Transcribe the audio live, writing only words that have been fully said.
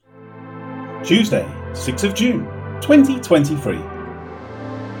Tuesday, 6th of June, 2023.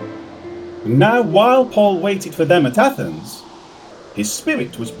 Now while Paul waited for them at Athens, his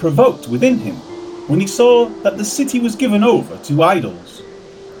spirit was provoked within him when he saw that the city was given over to idols.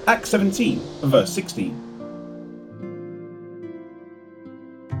 Acts 17, verse 16.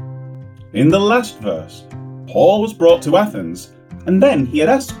 In the last verse, Paul was brought to Athens, and then he had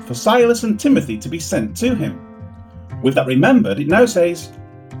asked for Silas and Timothy to be sent to him. With that remembered, it now says,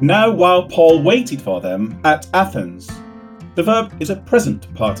 now while Paul waited for them at Athens. The verb is a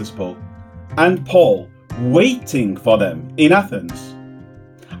present participle, and Paul waiting for them in Athens.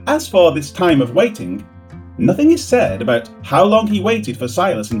 As for this time of waiting, nothing is said about how long he waited for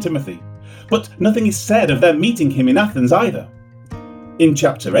Silas and Timothy, but nothing is said of them meeting him in Athens either. In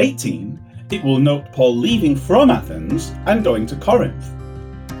chapter 18, it will note Paul leaving from Athens and going to Corinth.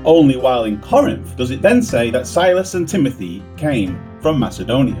 Only while in Corinth does it then say that Silas and Timothy came from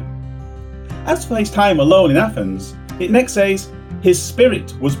Macedonia. As for his time alone in Athens, it next says, his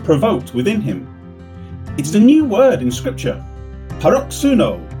spirit was provoked within him. It is a new word in scripture,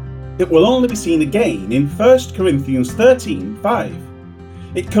 paroxunó. It will only be seen again in 1 Corinthians 13:5.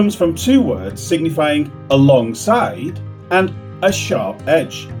 It comes from two words signifying alongside and a sharp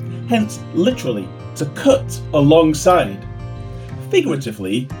edge, hence literally to cut alongside.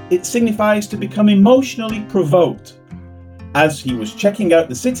 Figuratively, it signifies to become emotionally provoked. As he was checking out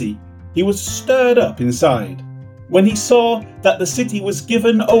the city, he was stirred up inside when he saw that the city was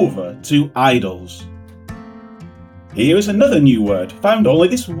given over to idols. Here is another new word found only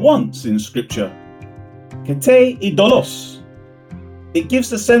this once in scripture, kateidólos. It gives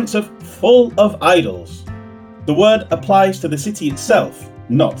the sense of full of idols. The word applies to the city itself,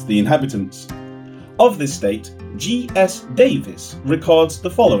 not the inhabitants. Of this state, G.S. Davies records the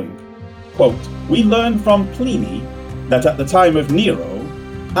following, quote, we learn from Pliny that at the time of Nero,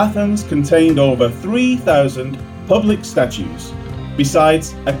 Athens contained over 3,000 public statues,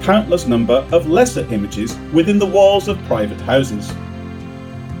 besides a countless number of lesser images within the walls of private houses.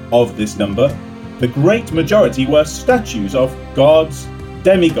 Of this number, the great majority were statues of gods,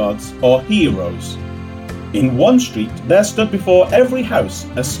 demi-gods, or heroes. In one street there stood before every house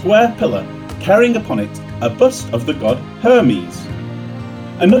a square pillar carrying upon it a bust of the god Hermes.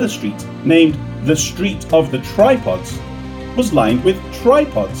 Another street, named the Street of the Tripods, was lined with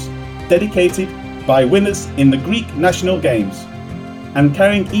tripods dedicated by winners in the Greek national games, and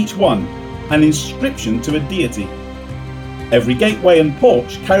carrying each one an inscription to a deity. Every gateway and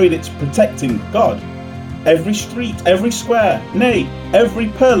porch carried its protecting god. Every street, every square, nay, every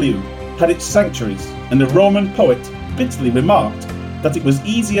purlieu had its sanctuaries, and a Roman poet bitterly remarked that it was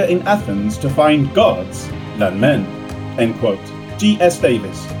easier in Athens to find gods than men. End quote. G.S.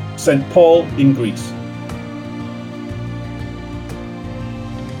 Davies, St. Paul in Greece.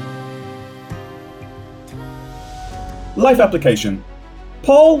 Life application.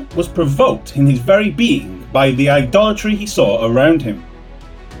 Paul was provoked in his very being by the idolatry he saw around him.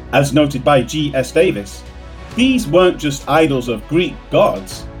 As noted by G.S. Davies, these weren't just idols of Greek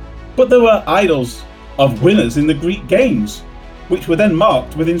gods, but they were idols of winners in the Greek games, which were then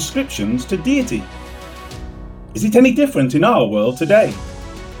marked with inscriptions to deity. Is it any different in our world today?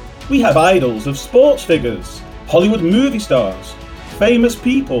 We have idols of sports figures, Hollywood movie stars, famous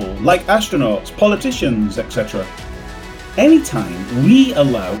people like astronauts, politicians, etc. Anytime we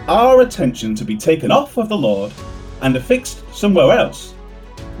allow our attention to be taken off of the Lord and affixed somewhere else,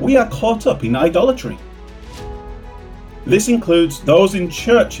 we are caught up in idolatry. This includes those in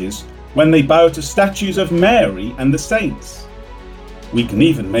churches when they bow to statues of Mary and the saints. We can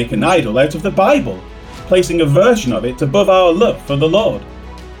even make an idol out of the Bible, placing a version of it above our love for the Lord.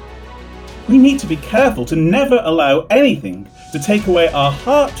 We need to be careful to never allow anything to take away our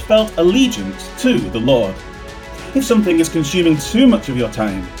heartfelt allegiance to the Lord. If something is consuming too much of your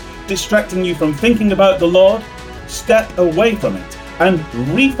time, distracting you from thinking about the Lord, step away from it and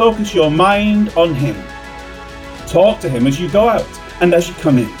refocus your mind on Him. Talk to Him as you go out and as you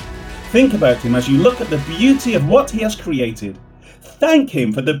come in. Think about Him as you look at the beauty of what He has created. Thank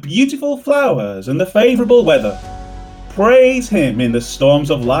Him for the beautiful flowers and the favourable weather. Praise Him in the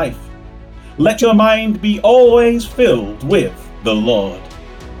storms of life. Let your mind be always filled with the Lord.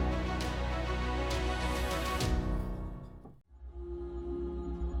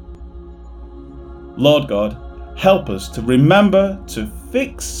 Lord God, help us to remember to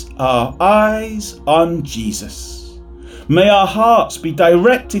fix our eyes on Jesus. May our hearts be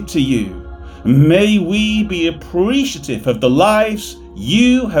directed to you. May we be appreciative of the lives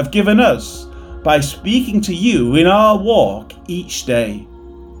you have given us by speaking to you in our walk each day.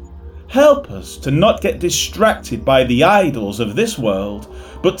 Help us to not get distracted by the idols of this world,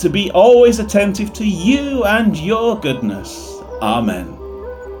 but to be always attentive to you and your goodness. Amen.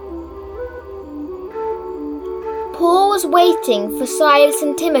 Paul was waiting for Silas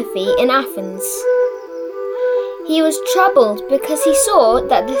and Timothy in Athens. He was troubled because he saw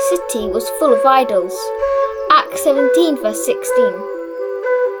that the city was full of idols. Acts 17 verse 16.